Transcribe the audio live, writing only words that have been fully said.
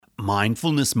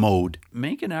mindfulness mode.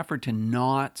 Make an effort to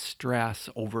not stress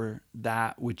over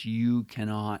that which you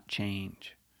cannot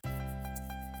change.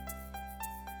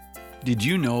 Did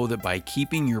you know that by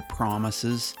keeping your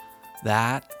promises,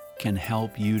 that can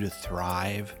help you to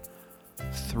thrive?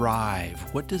 Thrive.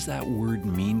 What does that word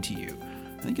mean to you?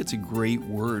 I think it's a great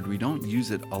word. We don't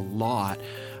use it a lot.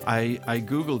 I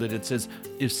Googled it. It says,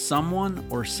 if someone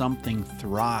or something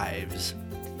thrives,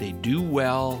 they do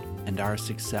well and are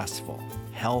successful,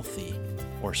 healthy,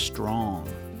 or strong.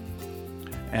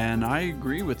 And I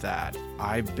agree with that.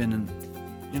 I've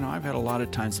had a lot of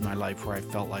times in my life where I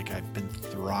felt like I've been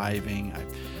thriving.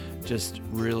 I've just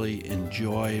really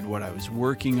enjoyed what I was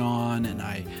working on, and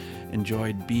I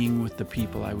enjoyed being with the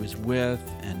people I was with,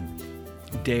 and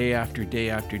day after day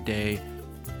after day,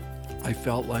 I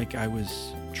felt like I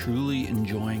was truly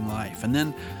enjoying life. And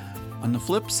then on the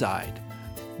flip side,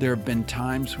 there have been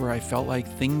times where I felt like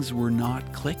things were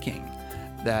not clicking,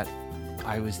 that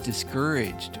I was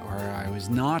discouraged, or I was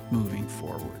not moving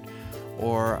forward,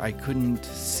 or I couldn't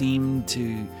seem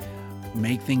to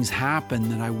make things happen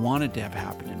that I wanted to have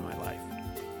happen in my life.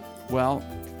 Well,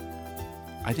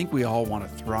 I think we all want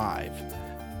to thrive.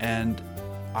 And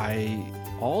I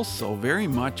also very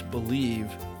much believe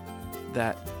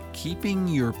that keeping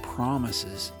your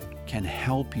promises can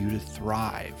help you to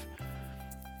thrive.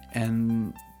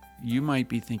 And you might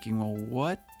be thinking, well,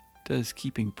 what does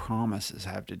keeping promises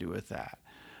have to do with that?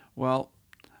 Well,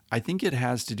 I think it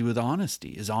has to do with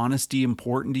honesty. Is honesty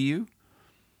important to you?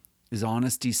 Is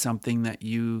honesty something that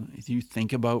you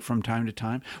think about from time to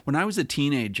time? When I was a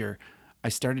teenager, I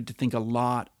started to think a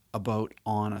lot about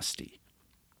honesty.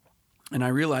 And I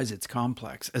realize it's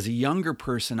complex. As a younger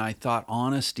person, I thought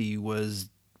honesty was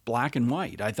black and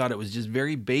white. I thought it was just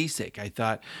very basic. I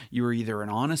thought you were either an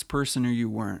honest person or you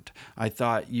weren't. I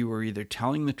thought you were either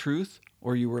telling the truth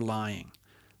or you were lying.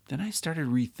 Then I started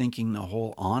rethinking the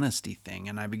whole honesty thing,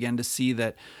 and I began to see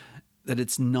that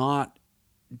it's not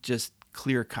just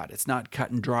clear cut. It's not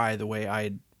cut and dry the way I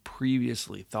had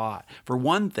previously thought. For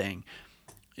one thing,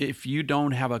 if you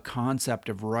don't have a concept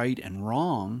of right and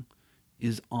wrong,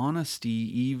 is honesty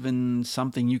even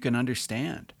something you can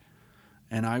understand?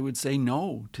 And I would say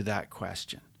no to that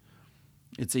question.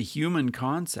 It's a human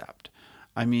concept.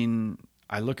 I mean,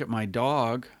 I look at my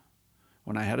dog,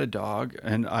 when I had a dog,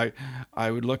 and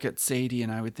I would look at Sadie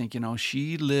and I would think,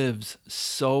 she lives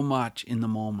so much in the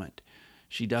moment.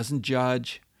 She doesn't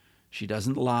judge. She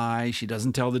doesn't lie. She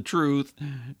doesn't tell the truth.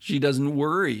 She doesn't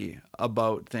worry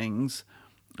about things.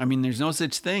 I mean, there's no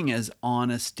such thing as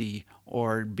honesty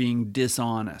or being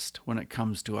dishonest when it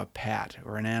comes to a pet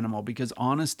or an animal, because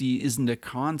honesty isn't a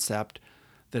concept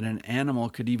that an animal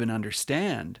could even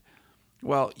understand.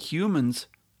 Well, humans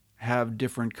have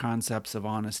different concepts of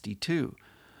honesty too.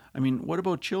 I mean, what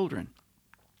about children?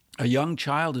 A young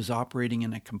child is operating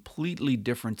in a completely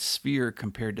different sphere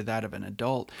compared to that of an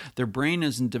adult. Their brain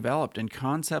isn't developed, and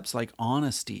concepts like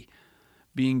honesty,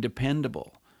 being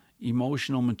dependable,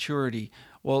 emotional maturity,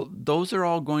 well, those are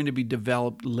all going to be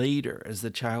developed later as the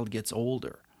child gets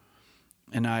older.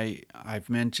 And I've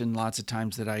mentioned lots of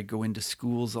times that I go into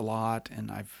schools a lot, and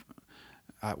I've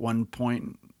at one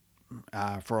point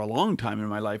for a long time in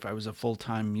my life, I was a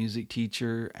full-time music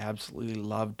teacher, absolutely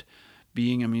loved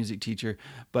being a music teacher.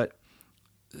 But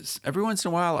every once in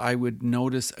a while, I would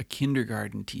notice a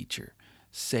kindergarten teacher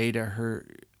say to her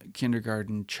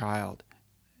kindergarten child,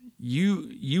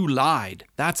 you lied.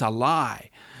 That's a lie.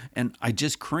 And I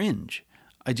just cringe.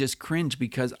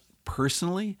 Because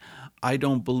personally, I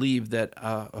don't believe that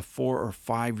a 4 or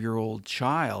 5-year-old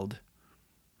child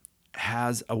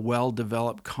has a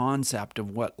well-developed concept of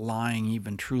what lying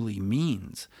even truly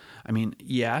means. I mean,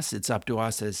 yes, it's up to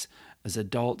us as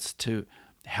adults to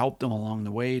help them along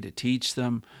the way, to teach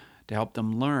them, to help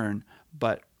them learn,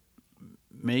 but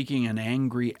making an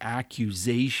angry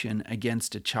accusation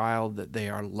against a child that they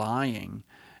are lying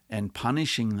and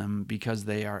punishing them because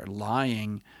they are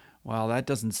lying, well, that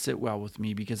doesn't sit well with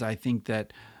me, because I think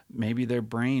that maybe their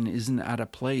brain isn't at a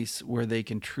place where they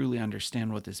can truly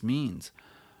understand what this means.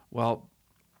 Well,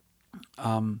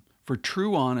 for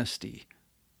true honesty,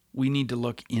 we need to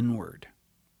look inward.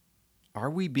 Are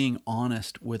we being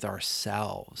honest with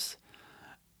ourselves?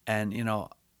 And,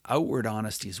 outward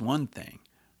honesty is one thing,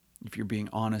 if you're being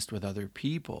honest with other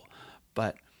people,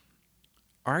 but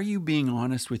are you being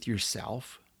honest with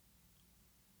yourself?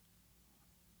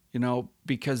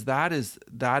 Because that is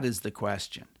the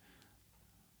question.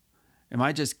 Am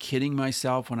I just kidding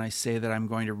myself when I say that I'm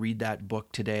going to read that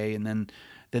book today, and then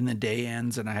the day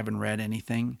ends and I haven't read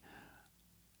anything?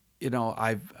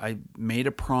 I've made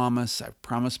a promise. I've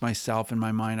promised myself in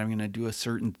my mind I'm going to do a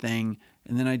certain thing,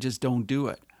 and then I just don't do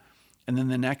it. And then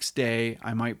the next day,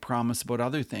 I might promise about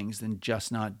other things and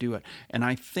just not do it. And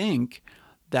I think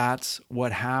that's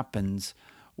what happens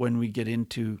when we get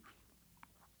into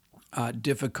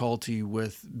difficulty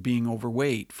with being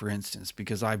overweight, for instance,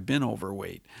 because I've been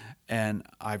overweight and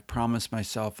I've promised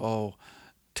myself, oh,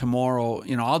 tomorrow,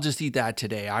 I'll just eat that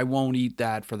today. I won't eat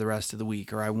that for the rest of the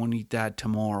week, or I won't eat that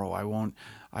tomorrow.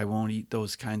 I won't eat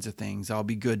those kinds of things. I'll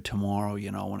be good tomorrow,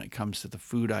 when it comes to the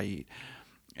food I eat.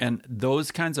 And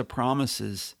those kinds of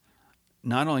promises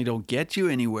not only don't get you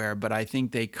anywhere, but I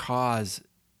think they cause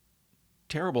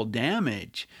terrible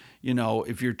damage,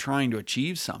 if you're trying to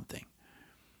achieve something.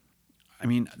 I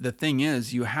mean, the thing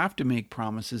is, you have to make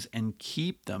promises and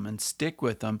keep them and stick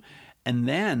with them. And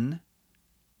then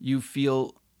you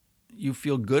feel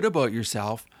good about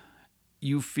yourself.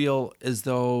 You feel as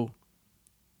though,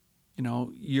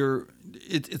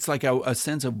 it's like a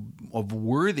sense of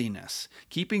worthiness.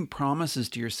 Keeping promises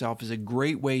to yourself is a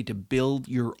great way to build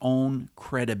your own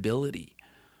credibility.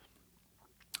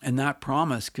 And that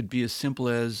promise could be as simple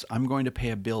as, I'm going to pay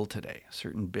a bill today, a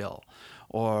certain bill,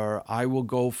 or I will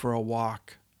go for a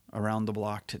walk around the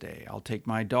block today. I'll take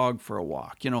my dog for a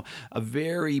walk. A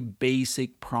very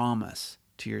basic promise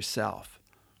to yourself.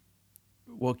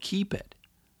 Well, keep it.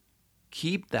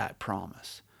 Keep that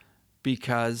promise.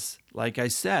 Because, like I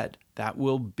said, that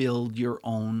will build your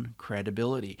own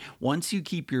credibility. Once you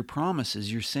keep your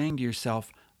promises, you're saying to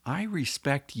yourself, I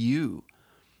respect you.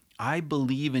 I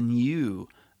believe in you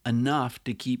enough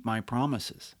to keep my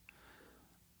promises.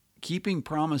 Keeping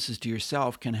promises to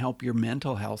yourself can help your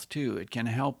mental health too. It can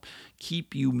help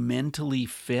keep you mentally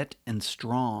fit and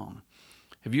strong.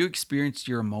 Have you experienced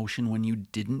your emotion when you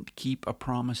didn't keep a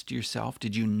promise to yourself?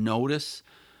 Did you notice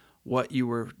what you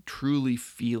were truly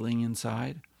feeling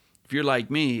inside? If you're like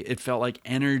me, it felt like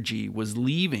energy was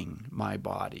leaving my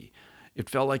body. It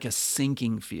felt like a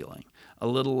sinking feeling, a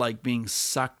little like being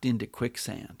sucked into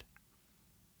quicksand.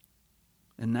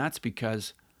 And that's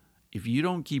because if you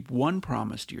don't keep one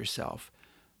promise to yourself,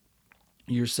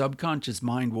 your subconscious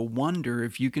mind will wonder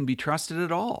if you can be trusted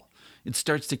at all. It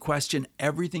starts to question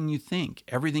everything you think,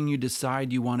 everything you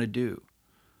decide you want to do.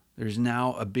 There's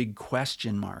now a big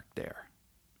question mark there.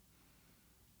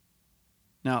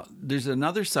 Now, there's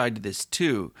another side to this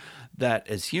too, that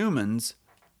as humans,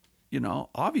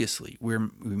 obviously we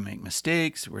make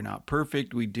mistakes. We're not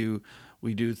perfect. We do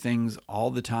things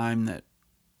all the time that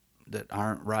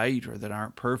aren't right or that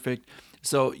aren't perfect.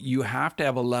 So you have to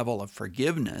have a level of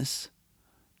forgiveness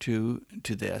to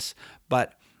this.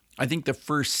 But I think the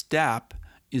first step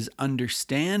is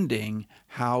understanding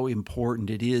how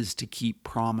important it is to keep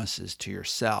promises to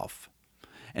yourself.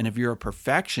 And if you're a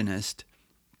perfectionist,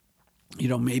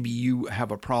 maybe you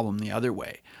have a problem the other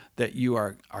way, that you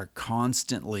are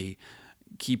constantly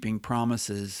keeping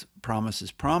promises,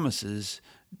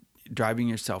 driving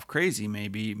yourself crazy.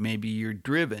 Maybe you're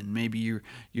driven. Maybe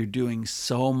you're doing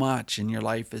so much and your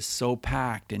life is so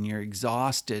packed and you're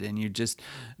exhausted and you're just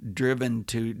driven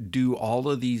to do all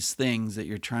of these things that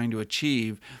you're trying to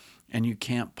achieve, and you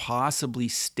can't possibly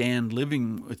stand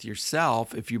living with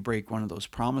yourself if you break one of those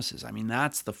promises. I mean,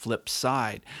 that's the flip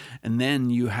side. And then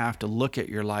you have to look at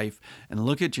your life and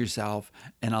look at yourself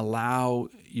and allow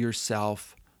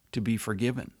yourself to be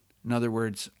forgiven. In other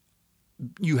words,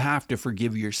 you have to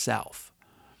forgive yourself.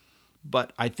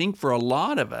 But I think for a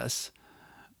lot of us,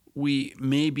 we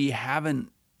maybe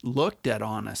haven't looked at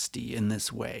honesty in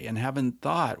this way and haven't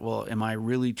thought, well, am I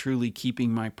really truly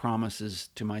keeping my promises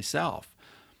to myself?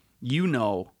 You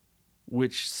know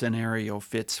which scenario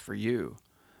fits for you.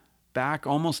 Back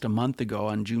almost a month ago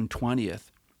on June 20th,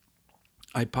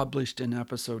 I published an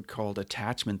episode called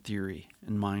Attachment Theory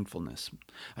and Mindfulness.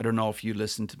 I don't know if you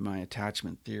listened to my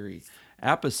attachment theory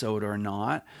episode or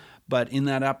not, but in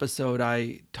that episode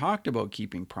I talked about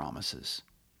keeping promises.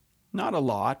 Not a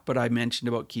lot, but I mentioned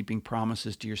about keeping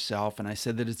promises to yourself, and I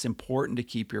said that it's important to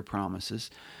keep your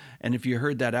promises. And if you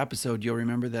heard that episode, you'll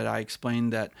remember that I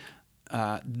explained that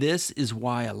this is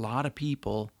why a lot of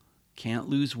people can't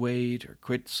lose weight or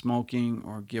quit smoking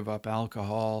or give up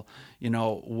alcohol,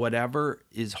 whatever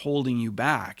is holding you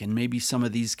back. And maybe some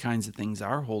of these kinds of things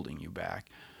are holding you back.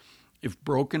 If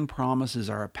broken promises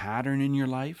are a pattern in your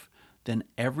life, then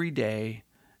every day,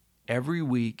 every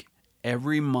week,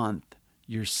 every month,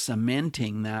 you're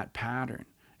cementing that pattern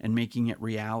and making it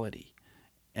reality.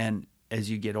 And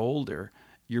as you get older,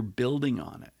 you're building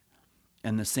on it.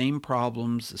 And the same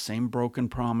problems, the same broken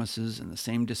promises, and the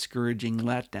same discouraging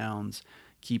letdowns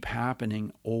keep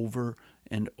happening over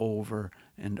and over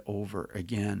and over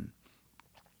again.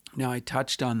 Now, I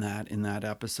touched on that in that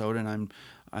episode, and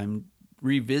I'm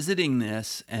revisiting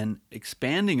this and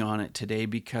expanding on it today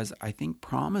because I think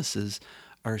promises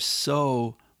are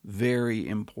so very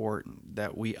important,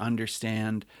 that we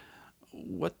understand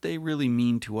what they really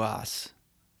mean to us,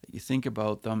 that you think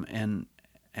about them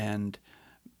and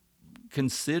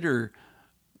consider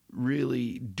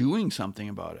really doing something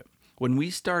about it. When we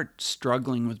start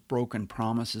struggling with broken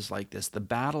promises like this, the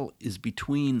battle is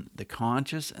between the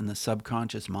conscious and the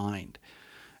subconscious mind.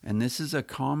 And this is a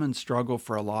common struggle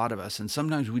for a lot of us. And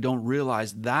sometimes we don't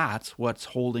realize that's what's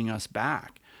holding us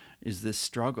back, is this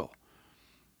struggle.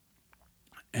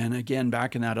 And again,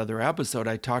 back in that other episode,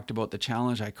 I talked about the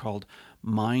challenge I called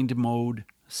Mind Mode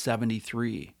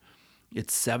 73.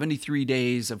 It's 73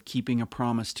 days of keeping a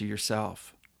promise to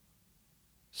yourself.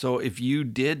 So if you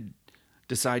did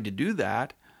decide to do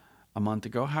that a month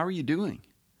ago, how are you doing?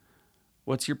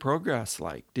 What's your progress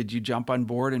like? Did you jump on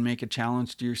board and make a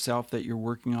challenge to yourself that you're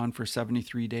working on for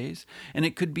 73 days? And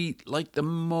it could be like the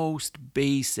most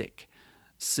basic,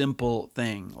 simple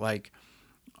thing. Like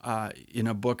in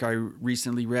a book I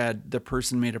recently read, the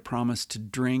person made a promise to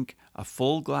drink a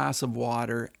full glass of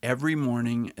water every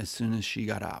morning as soon as she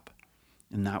got up.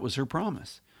 And that was her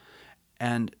promise.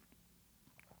 And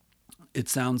it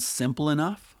sounds simple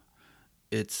enough.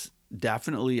 It's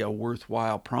definitely a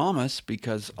worthwhile promise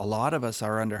because a lot of us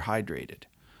are underhydrated.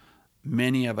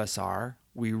 Many of us are.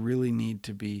 We really need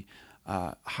to be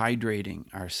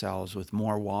hydrating ourselves with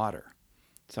more water.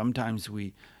 Sometimes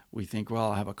we think,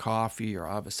 well, I'll have a coffee or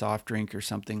I'll have a soft drink or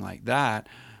something like that.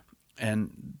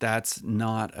 And that's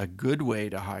not a good way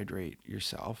to hydrate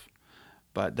yourself.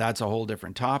 But that's a whole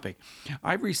different topic.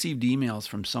 I've received emails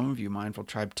from some of you, Mindful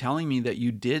Tribe, telling me that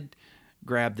you did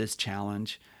grab this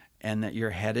challenge and that you're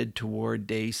headed toward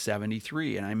day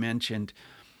 73. And I mentioned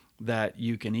that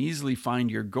you can easily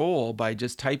find your goal by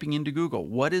just typing into Google,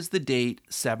 what is the date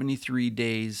 73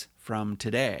 days from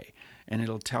today? And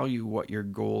it'll tell you what your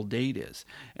goal date is.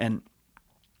 And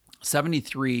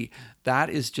 73, that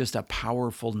is just a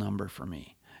powerful number for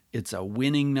me. It's a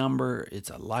winning number. It's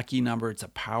a lucky number. It's a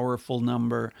powerful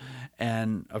number.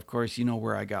 And of course, you know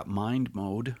where I got Mind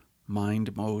Mode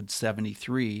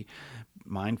 73,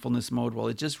 mindfulness mode. Well,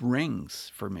 it just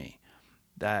rings for me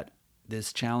that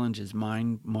this challenge is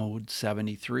Mind Mode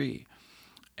 73.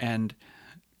 And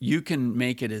you can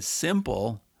make it as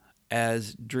simple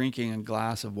as drinking a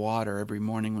glass of water every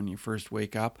morning when you first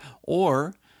wake up,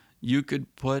 or you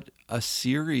could put a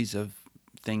series of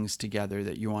things together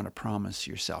that you want to promise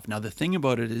yourself. Now, the thing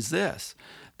about it is this,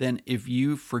 then if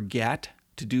you forget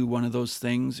to do one of those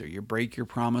things or you break your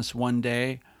promise one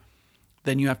day,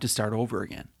 then you have to start over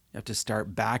again. You have to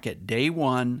start back at day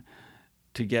one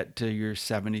to get to your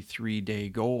 73-day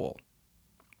goal.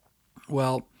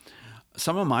 Well,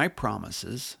 some of my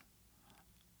promises,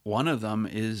 one of them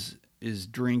is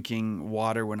drinking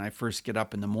water when I first get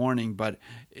up in the morning, but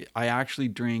I actually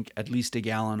drink at least a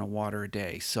gallon of water a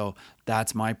day. So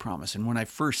that's my promise. And when I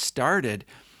first started,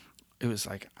 it was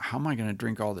like, how am I going to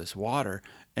drink all this water?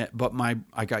 But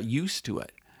I got used to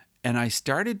it. And I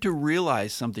started to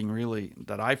realize something really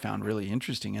that I found really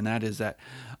interesting, and that is that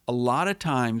a lot of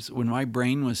times when my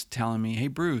brain was telling me, hey,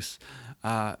 Bruce,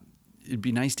 it'd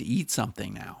be nice to eat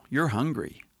something now. You're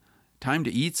hungry. Time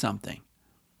to eat something.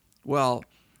 Well,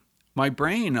 my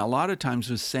brain a lot of times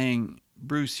was saying,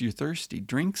 Bruce, you're thirsty.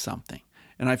 Drink something.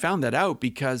 And I found that out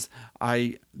because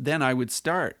I would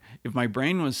start. If my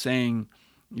brain was saying,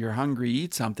 you're hungry,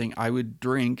 eat something, I would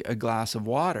drink a glass of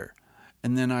water.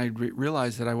 And then I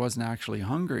realized that I wasn't actually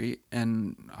hungry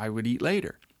and I would eat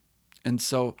later. And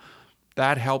so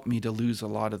that helped me to lose a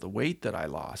lot of the weight that I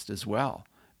lost as well.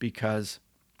 Because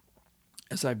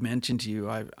as I've mentioned to you,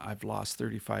 I've lost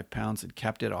 35 pounds and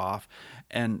kept it off.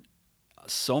 And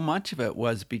so much of it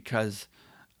was because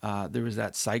there was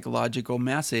that psychological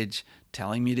message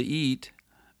telling me to eat.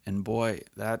 And boy,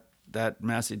 that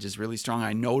message is really strong.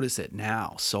 I notice it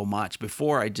now so much.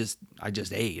 Before I just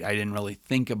ate. I didn't really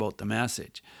think about the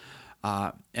message.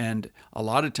 And a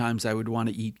lot of times I would want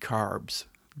to eat carbs.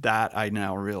 That I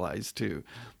now realize too,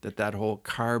 that whole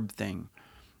carb thing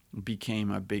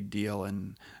became a big deal.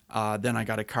 And then I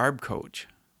got a carb coach.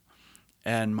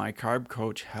 And my carb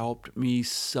coach helped me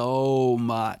so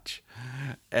much.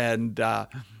 And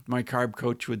my carb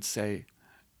coach would say,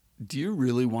 do you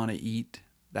really want to eat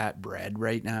that bread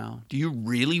right now? Do you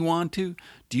really want to?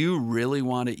 Do you really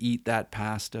want to eat that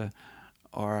pasta?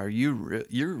 Or are you're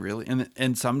really,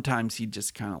 and sometimes he'd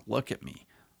just kind of look at me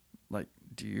like,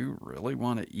 do you really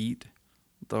want to eat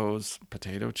those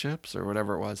potato chips or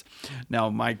whatever it was? Now,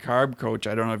 my carb coach,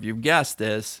 I don't know if you've guessed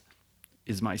this,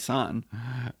 is my son.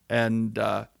 And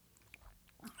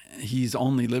he's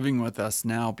only living with us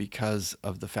now because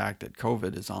of the fact that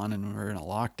COVID is on and we're in a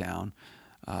lockdown.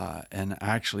 And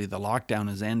actually, the lockdown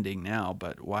is ending now,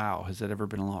 but wow, has it ever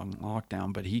been a long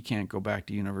lockdown? But he can't go back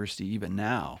to university even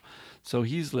now. So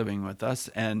he's living with us,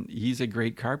 and he's a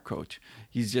great carb coach.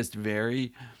 He's just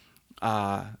very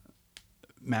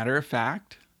matter of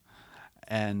fact,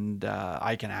 and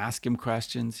I can ask him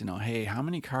questions. Hey, how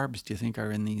many carbs do you think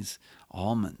are in these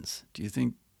almonds? Do you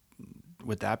think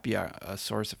would that be a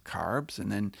source of carbs?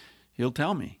 And then he'll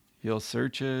tell me. He'll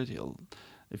search it.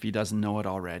 If he doesn't know it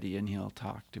already, and he'll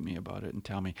talk to me about it and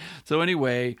tell me. So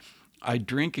anyway, I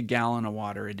drink a gallon of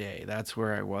water a day. That's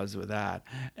where I was with that.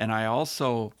 And I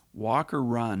also walk or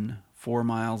run 4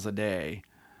 miles a day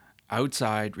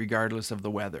outside, regardless of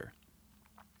the weather.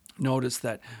 Notice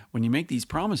that when you make these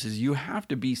promises, you have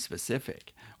to be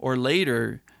specific, or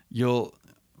later you'll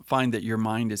find that your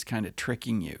mind is kind of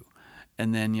tricking you.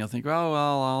 And then you'll think, oh,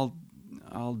 well,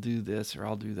 I'll do this or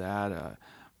I'll do that.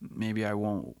 Maybe I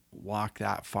won't walk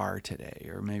that far today,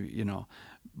 or maybe,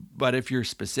 But if you're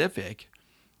specific,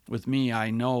 with me,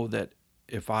 I know that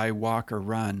if I walk or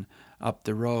run up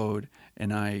the road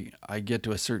and I get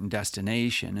to a certain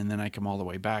destination and then I come all the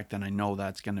way back, then I know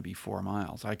that's going to be 4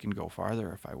 miles. I can go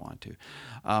farther if I want to.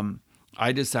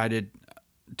 I decided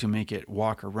to make it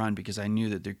walk or run because I knew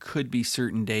that there could be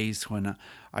certain days when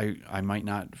I might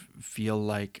not feel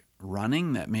like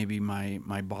running, that maybe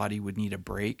my body would need a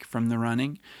break from the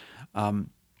running.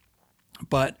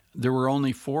 But there were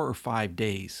only 4 or 5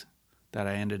 days that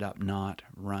I ended up not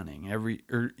running.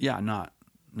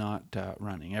 Not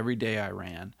running. Every day I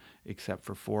ran, except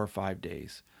for 4 or 5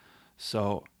 days.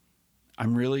 So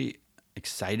I'm really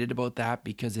excited about that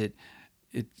because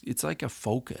it's like a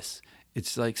focus.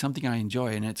 It's like something I enjoy,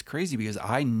 and it's crazy because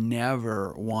I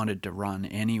never wanted to run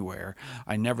anywhere.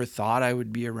 I never thought I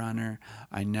would be a runner.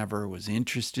 I never was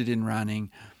interested in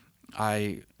running.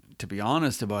 To be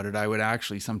honest about it, I would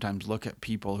actually sometimes look at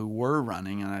people who were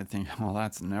running and I'd think, well,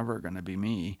 that's never going to be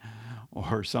me,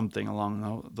 or something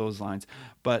along those lines.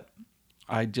 But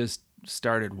I just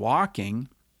started walking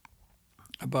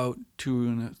about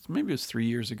maybe it was 3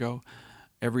 years ago,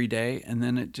 every day. And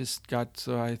then it just got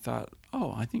so I thought,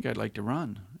 oh, I think I'd like to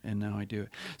run. And now I do it.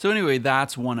 So anyway,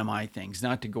 that's one of my things.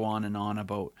 Not to go on and on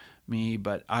about me,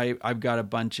 but I've got a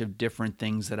bunch of different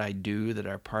things that I do that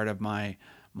are part of my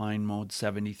Mind Mode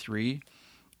 73.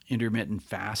 Intermittent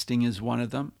fasting is one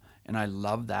of them. And I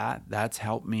love that. That's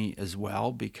helped me as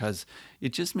well because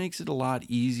it just makes it a lot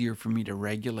easier for me to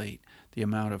regulate the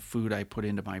amount of food I put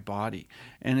into my body.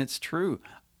 And it's true.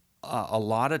 A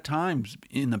lot of times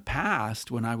in the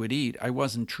past when I would eat, I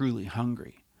wasn't truly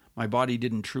hungry. My body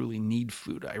didn't truly need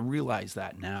food. I realize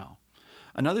that now.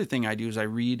 Another thing I do is I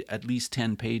read at least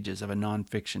 10 pages of a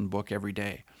nonfiction book every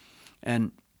day.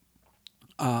 And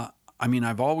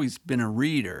I've always been a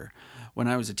reader. When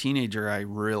I was a teenager, I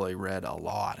really read a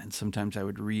lot. And sometimes I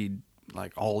would read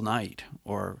like all night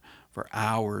or for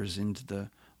hours into the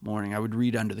morning. I would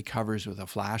read under the covers with a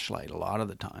flashlight a lot of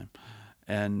the time.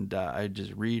 And I'd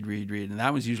just read. And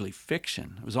that was usually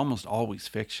fiction. It was almost always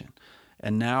fiction.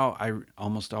 And now I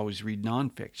almost always read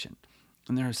nonfiction.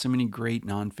 And there are so many great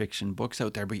nonfiction books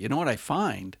out there. But you know what I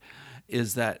find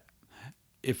is that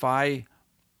if I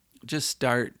just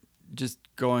start just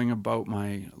going about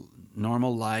my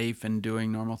normal life and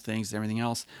doing normal things and everything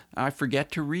else, I forget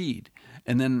to read.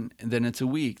 And then it's a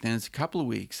week, then it's a couple of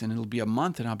weeks, and it'll be a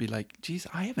month, and I'll be like, geez,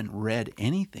 I haven't read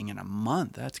anything in a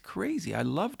month. That's crazy. I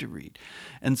love to read.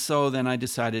 And so then I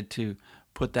decided to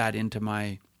put that into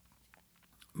my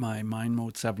Mind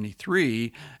Mode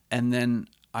 73, and then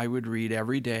I would read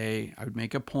every day. I would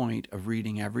make a point of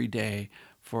reading every day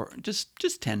for just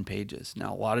 10 pages.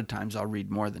 Now, a lot of times I'll read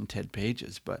more than 10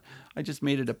 pages, but I just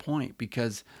made it a point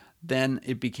because then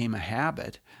it became a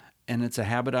habit, and it's a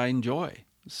habit I enjoy.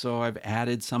 So I've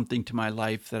added something to my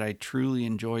life that I truly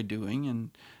enjoy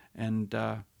doing, and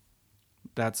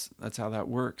that's how that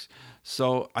works.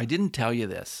 So I didn't tell you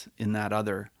this in that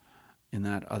other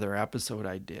episode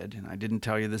I did, and I didn't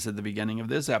tell you this at the beginning of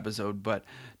this episode, but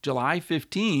July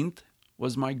 15th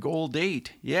was my goal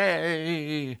date.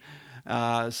 Yay!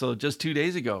 So just 2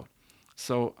 days ago.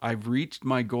 So I've reached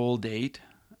my goal date,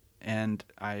 and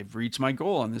I've reached my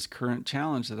goal on this current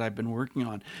challenge that I've been working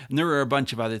on. And there were a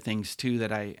bunch of other things too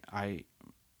that I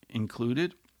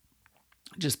included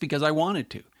just because I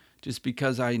wanted to, just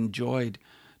because I enjoyed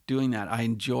doing that. I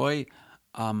enjoy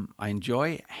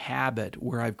habit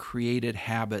where I've created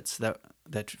habits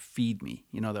that feed me,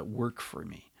 that work for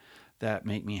me, that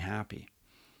make me happy.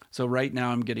 So right now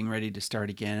I'm getting ready to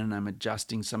start again, and I'm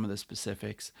adjusting some of the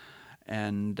specifics,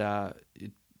 and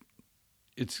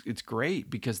it's great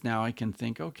because now I can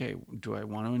think, okay, do I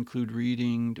want to include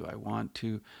reading? Do I want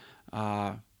to,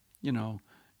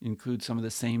 include some of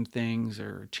the same things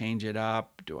or change it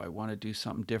up? Do I want to do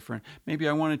something different? Maybe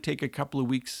I want to take a couple of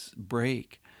weeks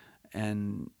break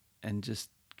and just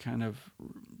kind of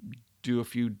do a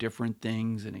few different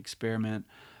things and experiment.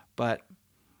 But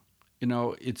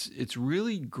it's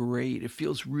really great. It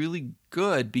feels really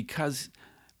good because,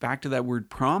 back to that word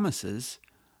promises,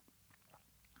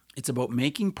 it's about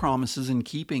making promises and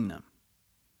keeping them.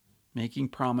 Making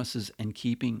promises and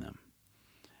keeping them.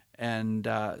 And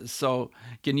so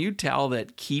can you tell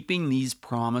that keeping these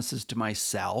promises to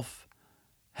myself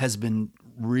has been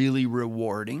really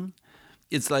rewarding?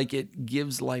 It's like it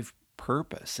gives life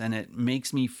purpose and it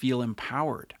makes me feel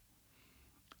empowered.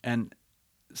 And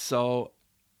so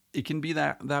it can be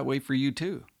that way for you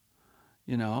too,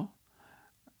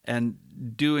 And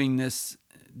doing this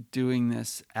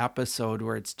episode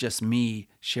where it's just me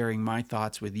sharing my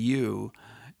thoughts with you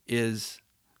is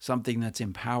something that's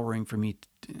empowering for me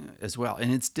as well.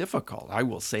 And it's difficult, I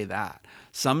will say that.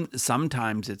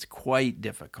 Sometimes it's quite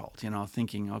difficult,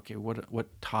 thinking, okay,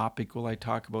 what topic will I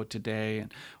talk about today?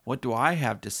 And what do I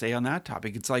have to say on that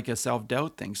topic? It's like a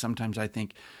self-doubt thing. Sometimes I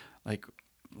think, like,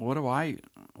 what do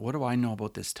I know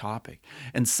about this topic?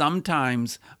 And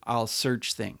sometimes I'll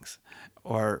search things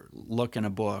or look in a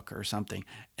book or something.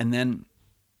 And then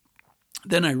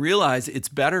I realize it's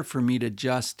better for me to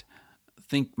just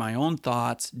think my own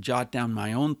thoughts, jot down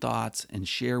my own thoughts, and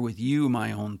share with you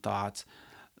my own thoughts,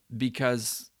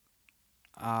 because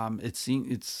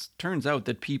it turns out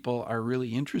that people are really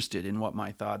interested in what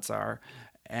my thoughts are,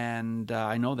 and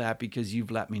I know that because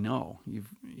you've let me know.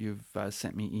 You've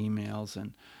sent me emails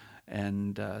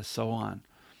and so on.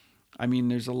 I mean,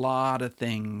 there's a lot of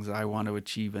things I want to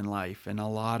achieve in life, and a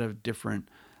lot of different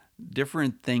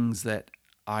things that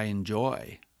I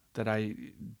enjoy that I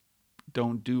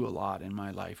don't do a lot in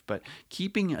my life. But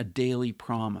keeping a daily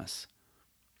promise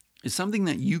is something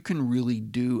that you can really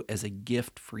do as a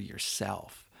gift for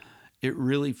yourself. It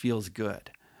really feels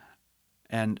good.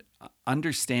 And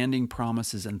understanding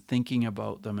promises and thinking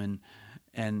about them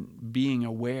and being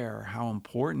aware how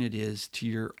important it is to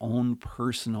your own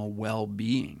personal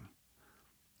well-being,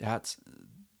 that's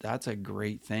a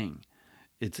great thing.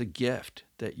 It's a gift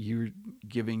that you're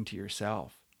giving to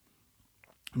yourself.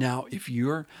 Now, if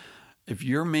you're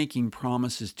making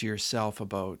promises to yourself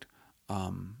about,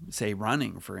 say,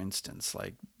 running, for instance,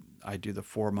 like I do the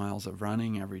 4 miles of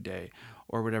running every day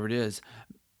or whatever it is,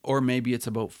 or maybe it's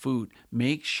about food,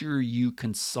 make sure you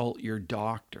consult your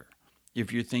doctor.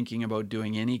 If you're thinking about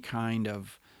doing any kind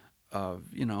of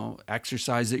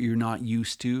exercise that you're not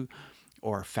used to,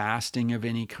 or fasting of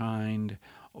any kind,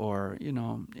 or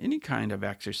any kind of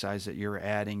exercise that you're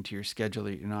adding to your schedule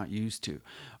that you're not used to.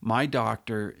 My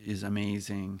doctor is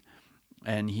amazing,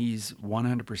 and he's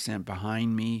 100%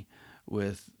 behind me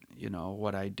with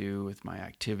what I do with my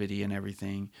activity and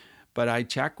everything. But I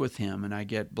check with him and I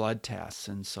get blood tests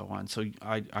and so on. So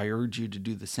I urge you to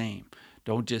do the same.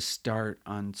 Don't just start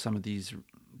on some of these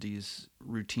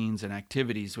routines and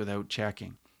activities without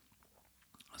checking.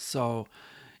 So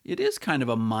it is kind of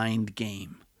a mind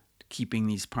game, keeping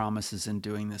these promises and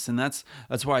doing this. And that's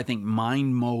why I think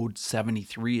Mind Mode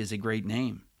 73 is a great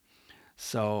name.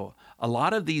 So a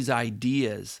lot of these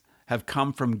ideas have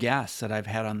come from guests that I've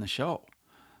had on the show.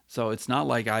 So it's not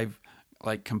like I've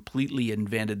completely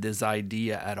invented this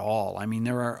idea at all. I mean,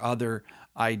 there are other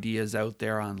ideas out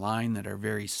there online that are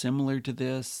very similar to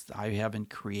this. I haven't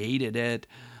created it.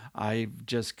 I've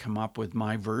just come up with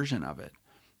my version of it,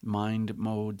 Mind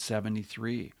Mode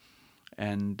 73.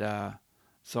 And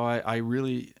so I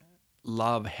really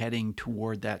love heading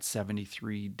toward that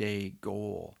 73-day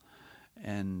goal.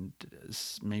 And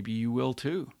maybe you will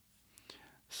too.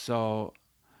 So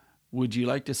would you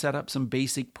like to set up some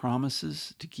basic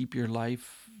promises to keep your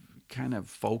life kind of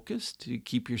focused, to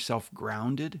keep yourself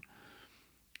grounded?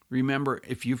 Remember,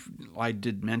 I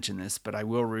did mention this, but I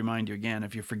will remind you again,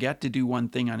 if you forget to do one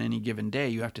thing on any given day,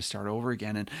 you have to start over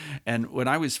again. And when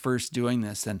I was first doing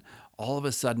this, and all of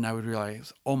a sudden I would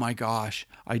realize, oh my gosh,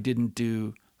 I didn't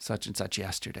do such and such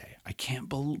yesterday. I can't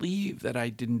believe that I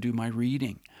didn't do my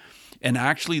reading. And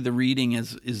actually the reading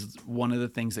is one of the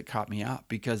things that caught me up,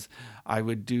 because I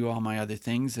would do all my other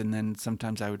things and then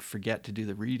sometimes I would forget to do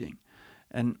the reading.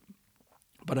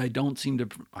 But I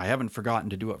haven't forgotten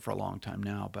to do it for a long time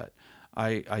now, but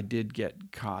I did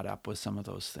get caught up with some of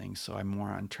those things, so I'm more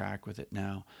on track with it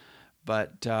now.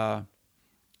 But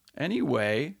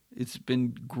anyway, it's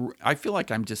been I feel like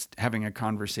I'm just having a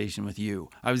conversation with you.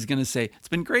 I was going to say, it's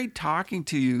been great talking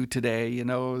to you today.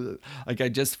 Like I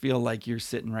just feel like you're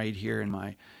sitting right here in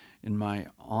my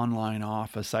online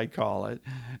office, I call it,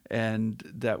 and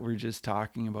that we're just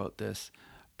talking about this.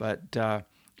 But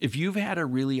if you've had a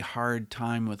really hard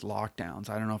time with lockdowns,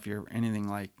 I don't know if you're anything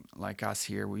like us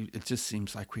here. It just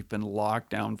seems like we've been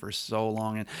locked down for so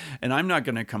long, and I'm not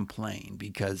going to complain,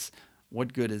 because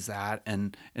what good is that?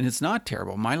 And it's not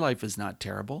terrible. My life is not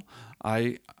terrible.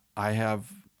 I have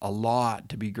a lot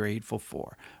to be grateful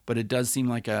for, but it does seem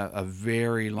like a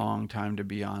very long time to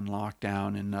be on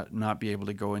lockdown and not be able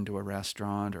to go into a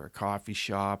restaurant or a coffee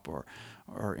shop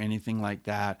or anything like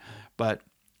that. But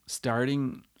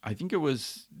starting, I think it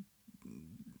was,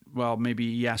 well, maybe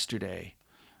yesterday,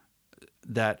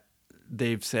 that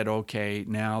they've said, okay,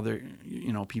 now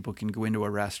people can go into a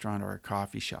restaurant or a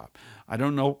coffee shop. I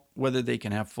don't know whether they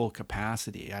can have full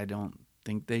capacity. I don't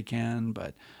think they can,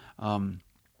 but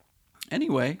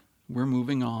anyway, we're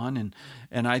moving on,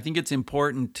 and I think it's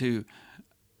important to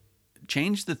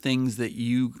change the things that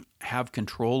you have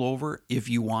control over if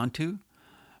you want to,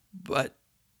 but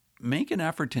make an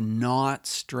effort to not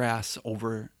stress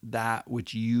over that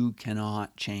which you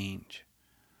cannot change.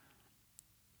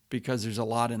 Because there's a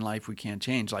lot in life we can't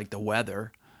change, like the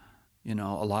weather. A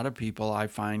lot of people I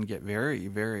find get very,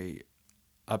 very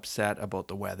upset about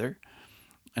the weather.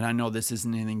 And I know this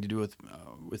isn't anything to do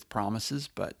with promises,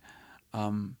 but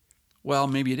well,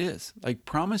 maybe it is. Like,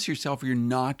 promise yourself you're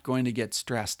not going to get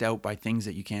stressed out by things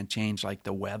that you can't change, like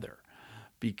the weather.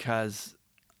 Because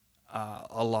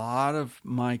a lot of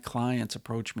my clients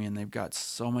approach me and they've got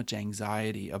so much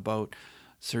anxiety about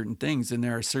certain things. And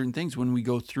there are certain things, when we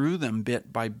go through them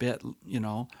bit by bit,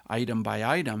 item by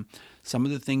item, some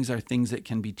of the things are things that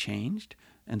can be changed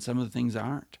and some of the things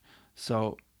aren't.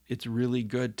 So it's really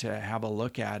good to have a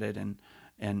look at it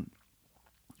and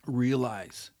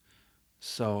realize.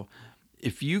 So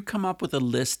if you come up with a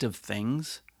list of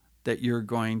things that you're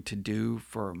going to do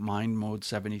for Mind Mode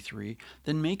 73,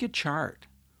 then make a chart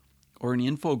or an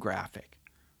infographic,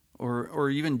 or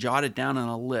even jot it down on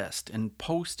a list and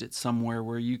post it somewhere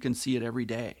where you can see it every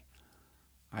day.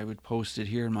 I would post it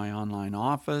here in my online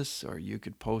office, or you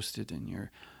could post it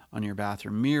on your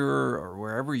bathroom mirror or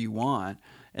wherever you want,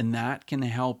 and that can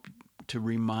help to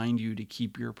remind you to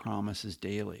keep your promises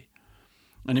daily.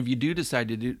 And if you do decide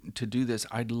to do this,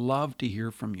 I'd love to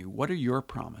hear from you. What are your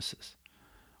promises?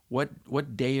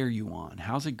 What day are you on?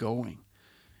 How's it going?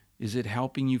 Is it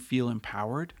helping you feel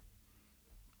empowered?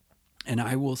 And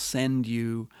I will send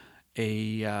you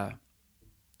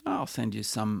I'll send you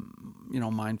some,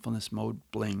 mindfulness mode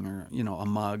bling, or, a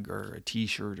mug or a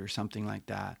t-shirt or something like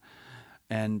that.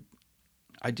 And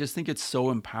I just think it's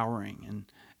so empowering,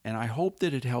 and I hope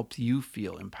that it helps you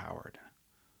feel empowered.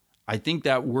 I think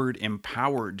that word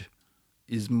empowered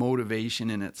is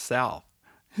motivation in itself.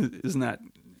 Isn't that,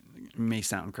 it may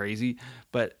sound crazy,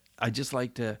 but I just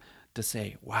like to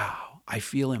say, wow, I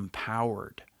feel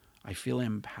empowered. I feel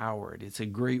empowered. It's a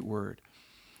great word.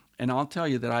 And I'll tell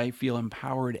you that I feel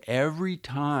empowered every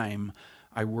time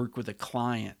I work with a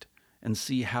client and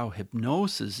see how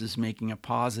hypnosis is making a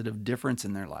positive difference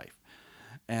in their life.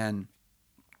 And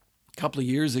a couple of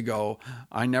years ago,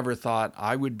 I never thought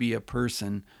I would be a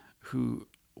person who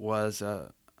was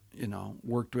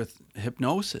worked with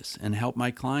hypnosis and helped my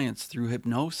clients through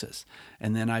hypnosis.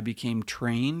 And then I became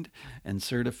trained and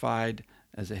certified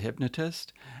as a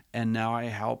hypnotist, and now I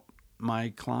help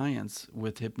my clients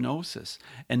with hypnosis.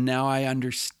 And now I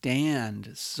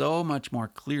understand so much more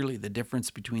clearly the difference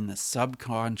between the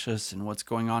subconscious and what's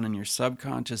going on in your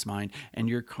subconscious mind and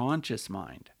your conscious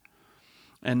mind.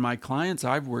 And my clients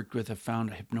I've worked with have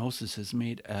found hypnosis has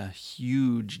made a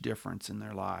huge difference in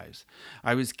their lives.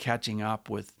 I was catching up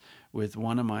with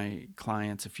one of my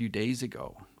clients a few days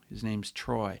ago. His name's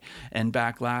Troy. And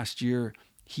back last year,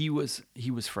 he was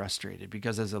frustrated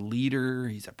because as a leader,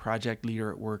 he's a project leader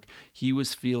at work,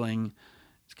 he's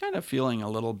kind of feeling a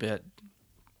little bit,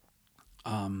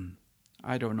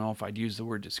 I don't know if I'd use the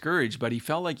word discouraged, but he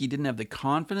felt like he didn't have the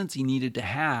confidence he needed to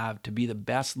have to be the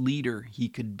best leader he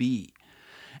could be.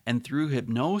 And through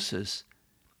hypnosis,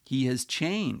 he has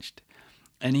changed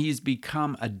and he's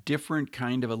become a different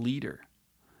kind of a leader.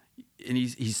 And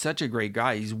he's such a great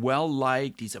guy. He's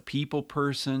well-liked. He's a people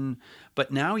person.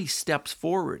 But now he steps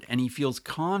forward and he feels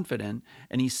confident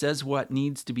and he says what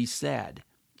needs to be said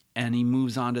and he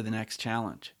moves on to the next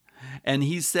challenge. And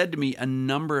he's said to me a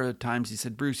number of times, he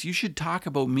said, Bruce, you should talk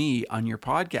about me on your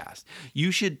podcast. You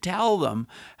should tell them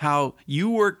how you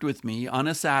worked with me on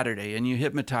a Saturday and you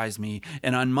hypnotized me.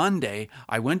 And on Monday,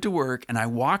 I went to work and I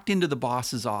walked into the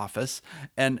boss's office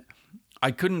and I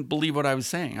couldn't believe what I was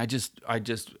saying. I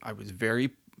was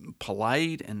very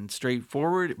polite and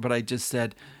straightforward, but I just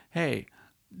said, hey,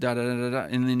 da da da da da.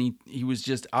 And then he was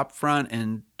just upfront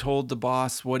and told the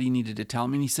boss what he needed to tell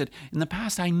me. And he said, in the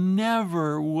past, I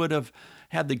never would have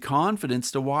had the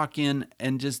confidence to walk in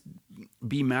and just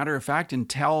be matter of fact and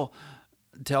tell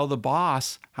the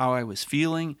boss how I was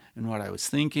feeling and what I was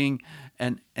thinking.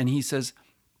 And he says,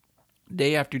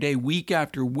 day after day, week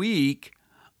after week,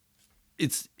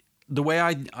 it's the way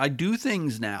I do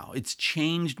things now. It's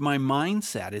changed my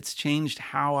mindset. It's changed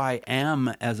how I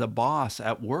am as a boss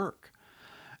at work.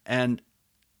 And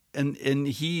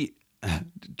he,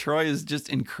 Troy, has just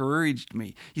encouraged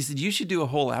me. He said, you should do a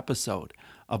whole episode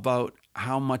about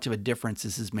how much of a difference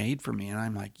this has made for me. And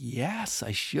I'm like, yes,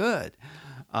 I should.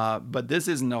 But this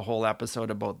isn't a whole episode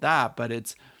about that, but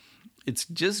it's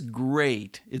just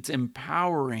great. It's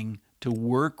empowering to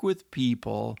work with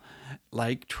people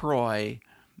like Troy,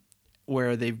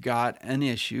 where they've got an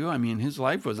issue. I mean, his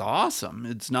life was awesome.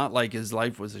 It's not like his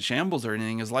life was a shambles or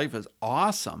anything. His life was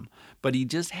awesome. But he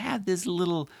just had this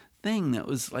little thing that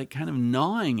was like kind of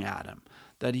gnawing at him,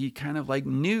 that he kind of like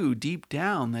knew deep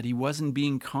down that he wasn't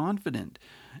being confident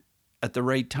at the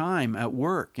right time at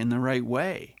work in the right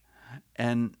way.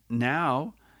 And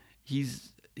now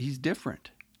he's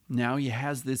different. Now he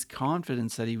has this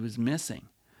confidence that he was missing.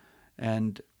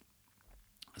 And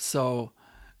so,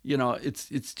 you know,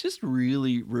 it's just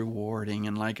really rewarding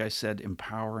and, like I said,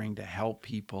 empowering to help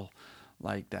people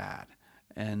like that.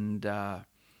 And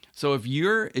so if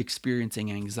you're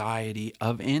experiencing anxiety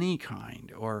of any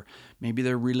kind, or maybe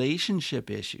they're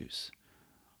relationship issues,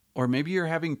 or maybe you're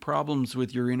having problems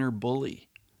with your inner bully,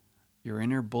 you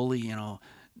know,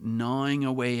 gnawing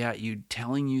away at you,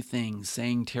 telling you things,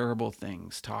 saying terrible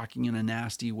things, talking in a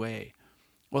nasty way.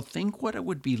 Well, think what it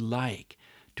would be like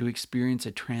to experience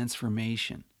a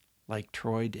transformation like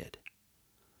Troy did.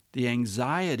 The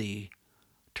anxiety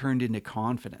turned into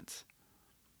confidence.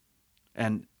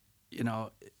 And, you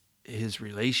know, his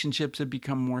relationships have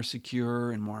become more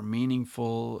secure and more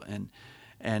meaningful.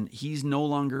 And he's no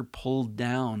longer pulled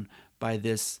down by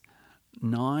this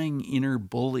gnawing inner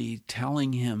bully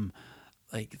telling him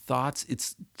like thoughts.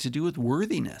 It's to do with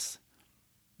worthiness.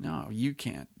 No, you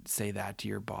can't say that to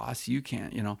your boss. You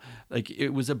can't, you know, like it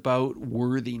was about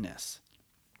worthiness.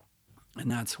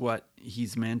 And that's what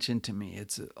he's mentioned to me.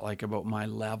 It's like about my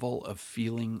level of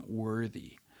feeling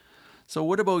worthy. So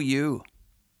what about you?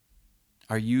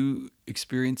 Are you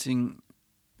experiencing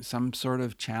some sort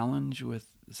of challenge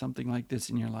with something like this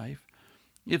in your life?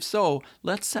 If so,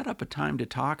 let's set up a time to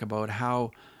talk about how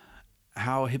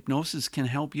hypnosis can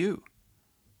help you.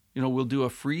 You know, we'll do a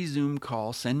free Zoom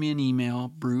call. Send me an email,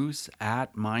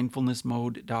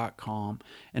 bruce@mindfulnessmode.com,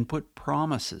 and put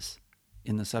promises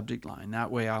in the subject line.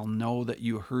 That way I'll know that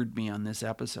you heard me on this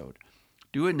episode.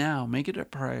 Do it now. Make it a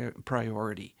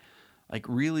priority. Like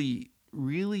really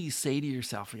say to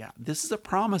yourself, yeah, this is a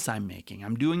promise I'm making.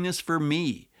 I'm doing this for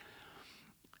me.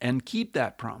 And keep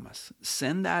that promise.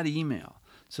 Send that email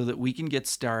so that we can get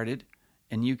started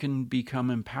and you can become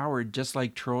empowered just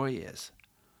like Troy is.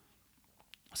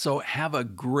 So have a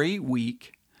great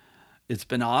week. It's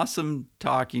been awesome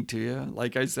talking to you.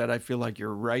 Like I said, I feel like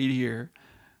you're right here.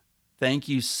 Thank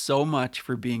you so much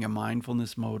for being a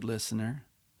Mindfulness Mode listener.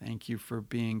 Thank you for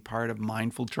being part of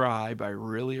Mindful Tribe. I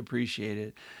really appreciate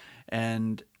it.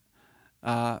 And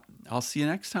I'll see you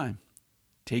next time.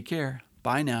 Take care.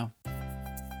 Bye now.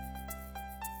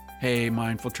 Hey,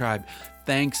 Mindful Tribe.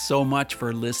 Thanks so much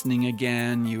for listening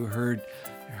again. You heard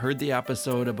the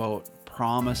episode about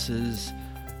promises.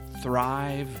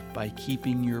 Thrive by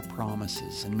keeping your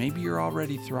promises. And maybe you're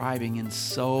already thriving in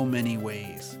so many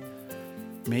ways.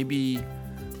 Maybe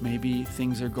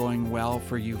things are going well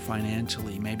for you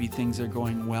financially. Maybe things are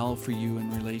going well for you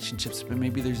in relationships. But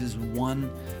maybe there's this one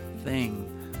thing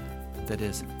that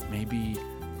isn't. Maybe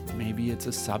it's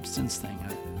a substance thing.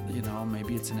 You know,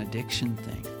 maybe it's an addiction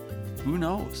thing. Who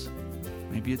knows?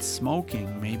 Maybe it's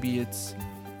smoking. Maybe it's,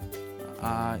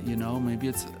 maybe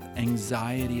it's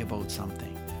anxiety about something.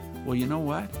 Well, you know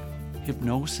what?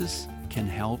 Hypnosis can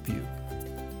help you.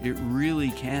 It really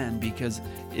can, because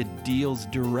it deals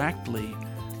directly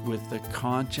with the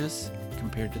conscious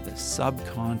compared to the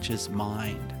subconscious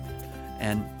mind.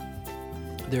 And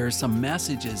there are some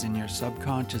messages in your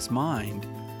subconscious mind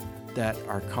that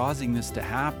are causing this to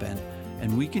happen,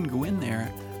 and we can go in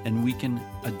there and we can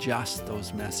adjust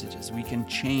those messages. We can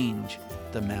change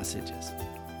the messages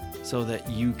so that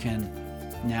you can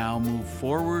now move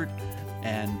forward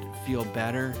and feel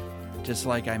better, just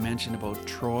like I mentioned about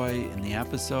Troy in the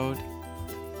episode.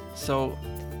 So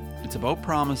it's about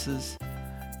promises.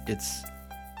 It's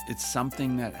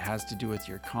something that has to do with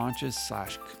your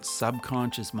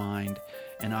conscious/subconscious mind,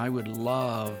 and I would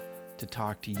love to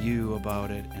talk to you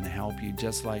about it and help you,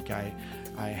 just like I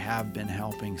I have been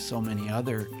helping so many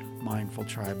other Mindful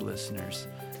Tribe listeners.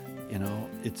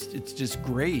 It's just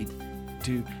great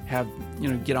to have,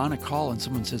 get on a call and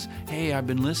someone says, hey, I've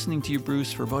been listening to you,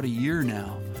 Bruce, for about a year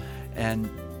now. And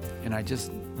I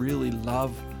just really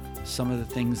love some of the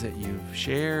things that you've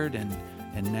shared. And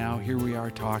now here we are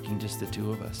talking, just the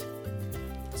two of us.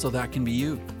 So that can be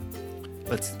you.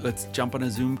 Let's jump on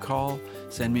a Zoom call.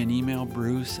 Send me an email,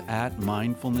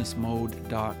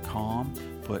 bruce@mindfulnessmode.com.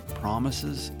 Put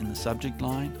promises in the subject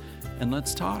line, and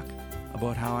let's talk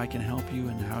about how I can help you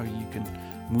and how you can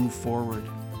move forward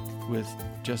with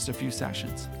just a few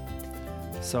sessions.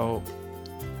 So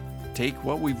take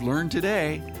what we've learned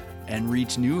today and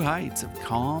reach new heights of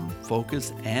calm,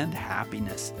 focus, and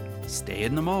happiness. Stay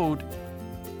in the mode.